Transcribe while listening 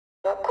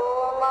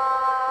무궁화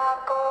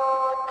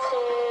꽃이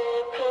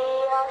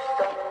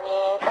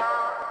피었습니다.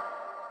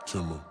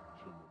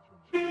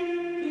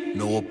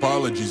 No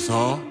apologies,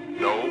 huh?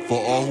 No.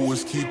 For all who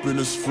is keeping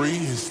us free.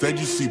 Instead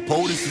you see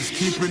POTUS is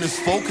keeping his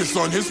focus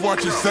on his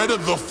watch instead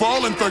of the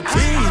fallen 13.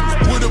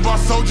 What about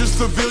soldiers,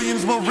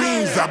 civilians,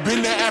 marines? I've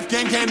been to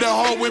Afghan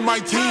Kandahar with my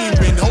team.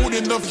 Been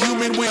holding the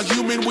human with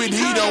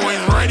Hito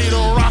and ready to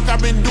rock.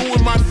 I've been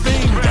doing my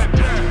thing.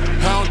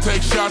 I don't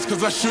take shots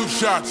cause I shoot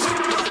shots.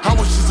 I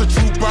was just a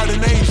troop out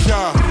in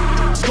Asia.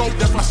 Scope,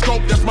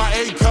 that's my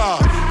A-car.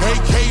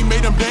 AK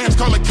made them dance,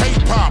 call it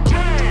K-pop.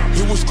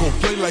 It was gon'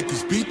 play like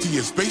it's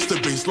BTS, base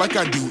to base like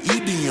I do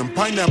EDM.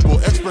 Pineapple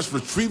Express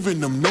retrieving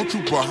them. No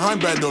troop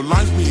behind battle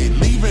lines, we ain't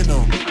leaving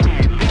them.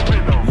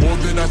 More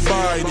than I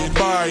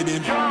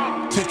fighting.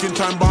 Ticking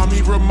time bomb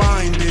me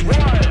reminding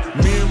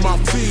me and my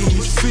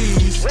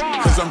T's,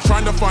 cause I'm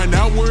trying to find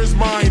out where his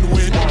mind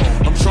went.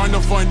 I'm trying to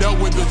find out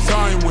where the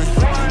time went.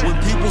 When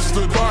people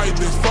stood by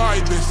this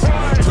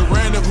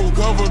tyrannical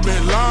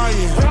government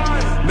lying.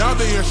 Now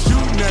they are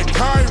shooting at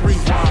Kyrie.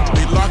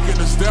 They locking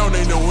us down,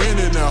 ain't no in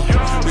and out.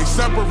 They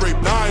separate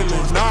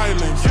islands.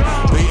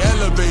 They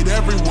elevate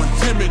everyone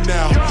timid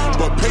now.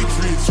 But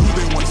patriots who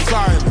they want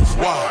silence.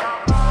 Why?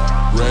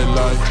 Red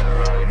light,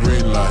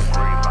 green light,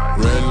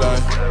 red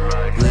light,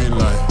 green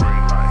light,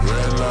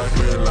 red light,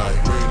 green light,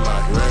 green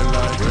light, red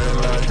light, red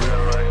light,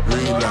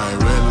 green light,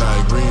 red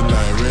light, green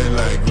light, red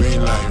light, green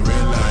light, red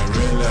light, red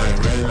light, red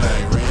light,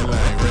 green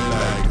light, red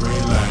light,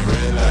 green light,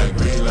 red light,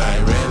 green light,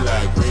 red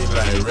light, green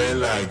light, red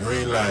light,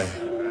 green light.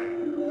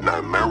 Not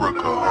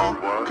America,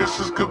 huh? Guess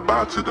it's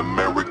goodbye to the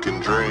American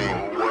dream.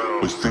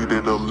 We see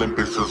that the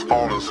Olympics is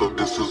falling, so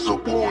this is a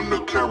war on the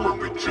camera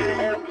regime.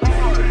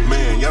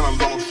 Man, y'all done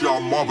lost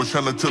y'all marbles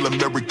trying to tell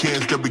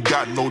Americans that we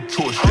got no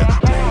choice, yeah.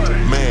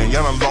 Man,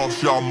 y'all done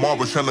lost y'all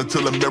marbles trying to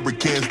tell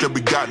Americans that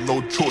we got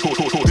no choice.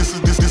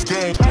 This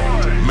game.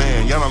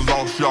 Man, y'all done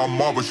lost y'all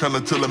marbles trying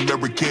to tell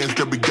Americans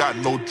that we got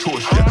no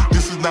choice, yeah.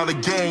 This is not a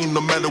game,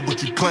 no matter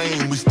what you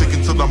claim. We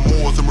sticking to the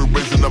morals and we're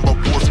raising up our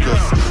voice,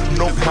 cause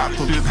no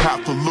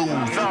have to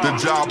lose. The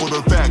job or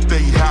the fact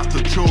they have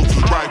to choose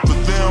what's right for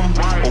them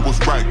or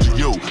what's right to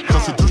you.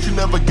 Constitution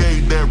never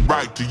gave that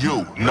right to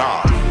you,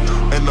 nah.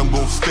 And I'm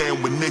gon'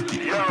 stand with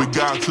Nikki. We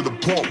got to the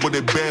point where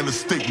they ban to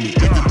stick me.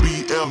 It can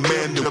be a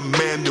man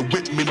that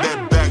with me.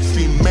 That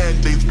vaccine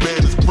mandates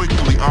ban us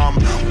quickly. I'm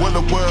well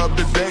aware of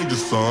the danger,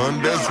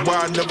 son. That's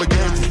why I never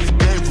gave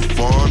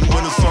for fun.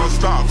 When the sun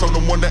stops, I'm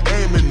the one that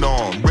aiming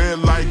on. Red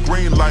light,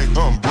 green light,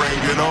 bring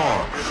it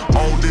on.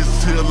 On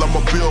this hill,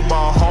 I'ma build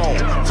my home.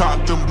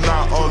 Top them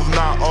not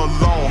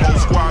alone. Whole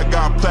squad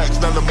got plaques,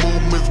 now the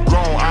movement's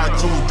grown.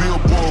 iTunes,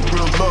 Billboard,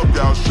 real love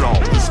y'all shown.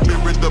 The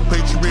spirit of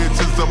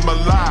patriotism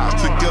alive.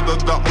 Together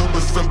the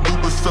Uber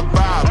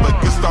survive.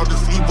 Against all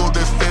this evil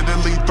that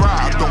steadily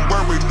thrive. Don't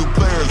worry, new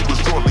players will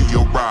shortly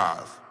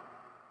arrive.